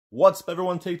What's up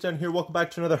everyone, Takedown here. Welcome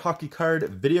back to another hockey card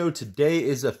video. Today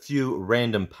is a few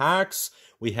random packs.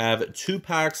 We have 2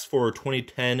 packs for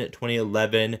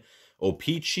 2010-2011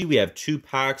 O-Pee-Chee. We have 2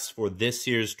 packs for this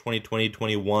year's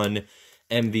 2020-21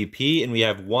 MVP. And we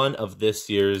have 1 of this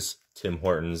year's Tim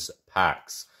Hortons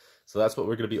packs. So that's what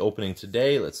we're going to be opening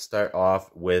today. Let's start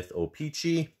off with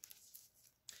O-Pee-Chee.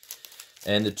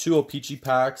 And the 2 O-Pee-Chee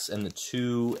packs and the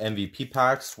 2 MVP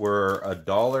packs were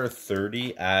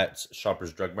 $1.30 at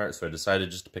Shoppers Drug Mart. So I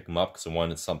decided just to pick them up because I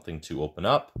wanted something to open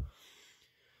up.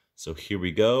 So here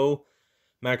we go.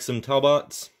 Maxim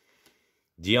Talbot.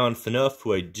 Dion Phaneuf,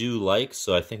 who I do like.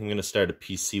 So I think I'm going to start a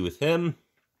PC with him.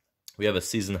 We have a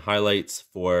season highlights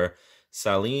for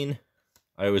Saline.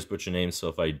 I always butcher names, so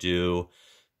if I do,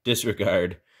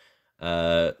 disregard.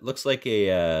 Looks like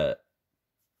a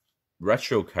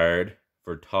retro card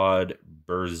for Todd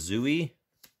Berzui,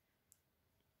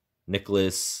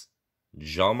 Nicholas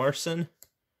Hjalmarsson,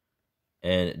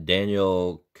 and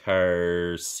Daniel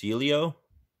Carcilio.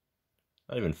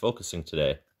 Not even focusing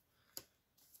today.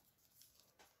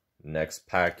 Next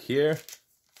pack here.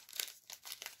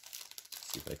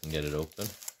 See if I can get it open.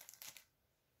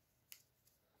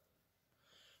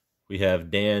 We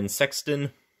have Dan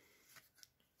Sexton,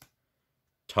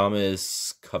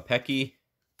 Thomas Kopecky,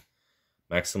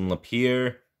 Maxim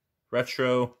Lapierre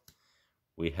retro.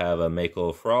 We have a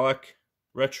Mako Frolic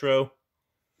retro.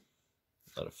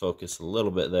 Let it focus a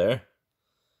little bit there.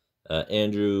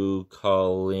 Andrew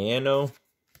Colliano,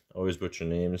 always butcher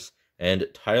names, and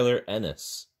Tyler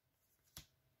Ennis.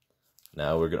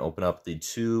 Now we're going to open up the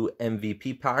 2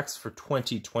 MVP packs for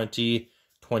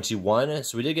 2020-21.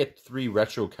 So we did get 3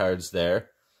 retro cards there,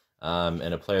 and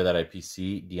a player that I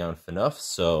PC, Dion Phaneuf.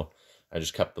 So I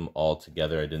just kept them all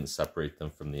together. I didn't separate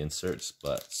them from the inserts,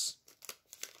 but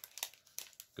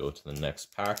go to the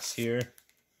next packs here.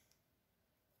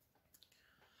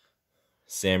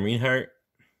 Sam Reinhart.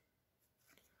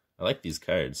 I like these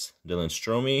cards. Dylan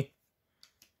Stromey.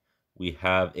 We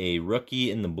have a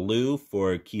rookie in the blue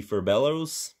for Kiefer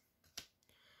Bellows.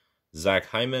 Zach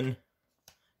Hyman.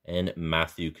 And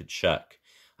Matthew Tkachuk.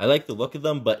 I like the look of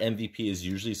them, but MVP is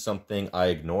usually something I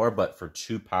ignore. But for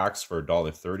 2 packs for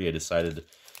 $1.30, I decided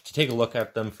to take a look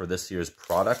at them for this year's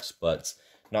product, but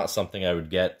not something I would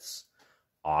get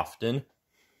often.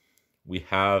 We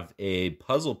have a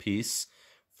puzzle piece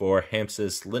for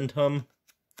Hampus Lindholm.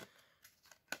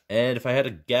 And if I had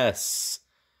to guess,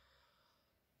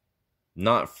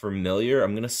 not familiar,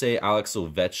 I'm going to say Alex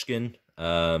Ovechkin,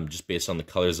 just based on the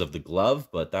colors of the glove,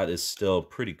 but that is still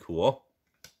pretty cool.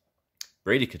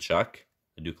 Brady Tkachuk,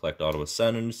 I do collect Ottawa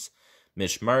Senators,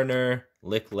 Mitch Marner,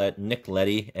 Nick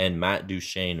Leddy, and Matt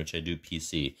Duchene, which I do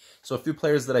PC. So a few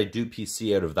players that I do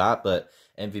PC out of that, but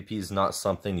MVP is not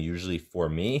something usually for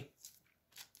me,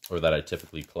 or that I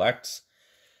typically collect.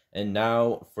 And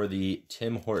now for the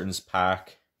Tim Hortons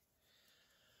pack,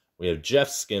 we have Jeff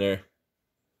Skinner.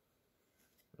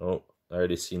 Oh, I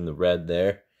already seen the red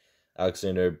there.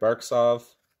 Alexander Barkov,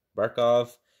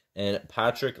 and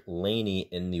Patrick Laney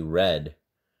in the red,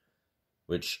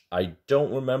 which I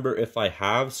don't remember if I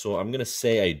have, so I'm going to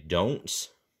say I don't,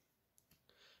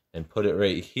 and put it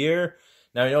right here.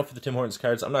 Now, I know for the Tim Hortons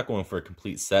cards, I'm not going for a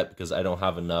complete set because I don't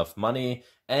have enough money,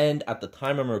 and at the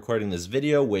time I'm recording this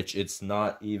video, which it's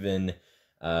not even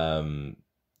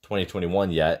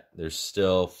 2021 yet, there's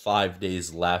still 5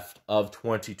 days left of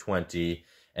 2020,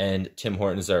 and Tim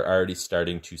Hortons are already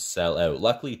starting to sell out.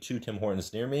 Luckily, 2 Tim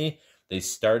Hortons near me, they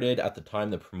started at the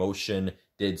time the promotion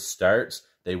did start.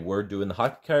 They were doing the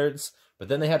hockey cards, but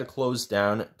then they had to close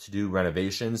down to do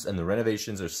renovations, and the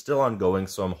renovations are still ongoing,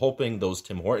 so I'm hoping those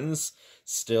Tim Hortons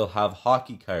still have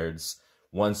hockey cards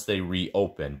once they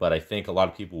reopen. But I think a lot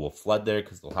of people will flood there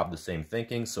because they'll have the same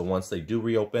thinking, so once they do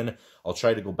reopen, I'll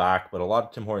try to go back, but a lot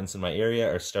of Tim Hortons in my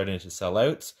area are starting to sell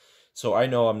out, so I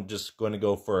know I'm just going to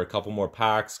go for a couple more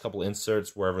packs, couple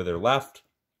inserts wherever they're left,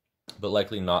 but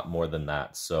likely not more than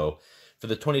that. So for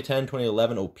the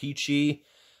 2010-2011 O-Pee-Chee,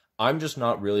 I'm just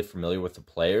not really familiar with the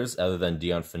players other than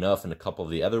Dion Phaneuf and a couple of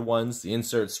the other ones. The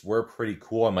inserts were pretty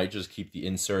cool. I might just keep the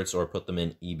inserts or put them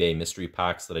in eBay mystery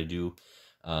packs that I do.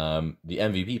 The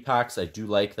MVP packs, I do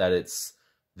like that it's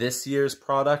this year's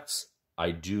product.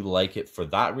 I do like it for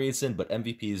that reason, but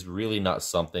MVP is really not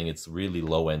something. It's really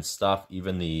low-end stuff.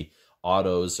 Even the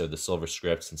autos or the silver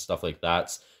scripts and stuff like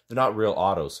that, they're not real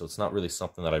autos, so it's not really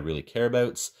something that I really care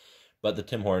about. But the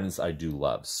Tim Hortons I do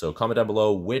love. So comment down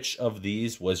below which of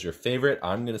these was your favorite.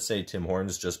 I'm going to say Tim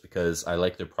Hortons just because I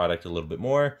like their product a little bit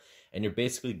more. And you're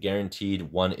basically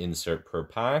guaranteed 1 insert per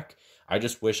pack. I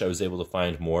just wish I was able to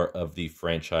find more of the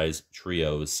franchise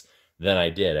trios than I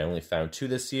did. I only found 2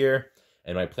 this year.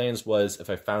 And my plans was, if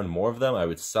I found more of them, I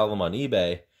would sell them on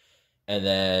eBay and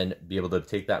then be able to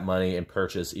take that money and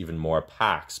purchase even more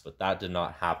packs. But that did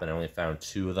not happen. I only found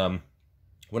 2 of them,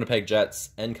 Winnipeg Jets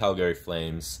and Calgary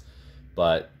Flames.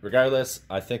 But regardless,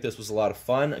 I think this was a lot of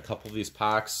fun. A couple of these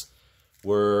packs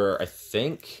were, I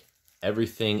think,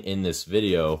 everything in this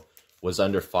video was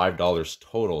under $5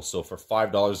 total. So for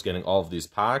 $5 getting all of these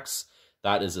packs,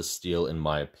 that is a steal in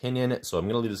my opinion. So I'm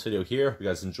going to leave this video here. If you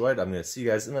guys enjoyed, I'm going to see you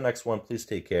guys in the next one. Please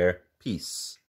take care. Peace.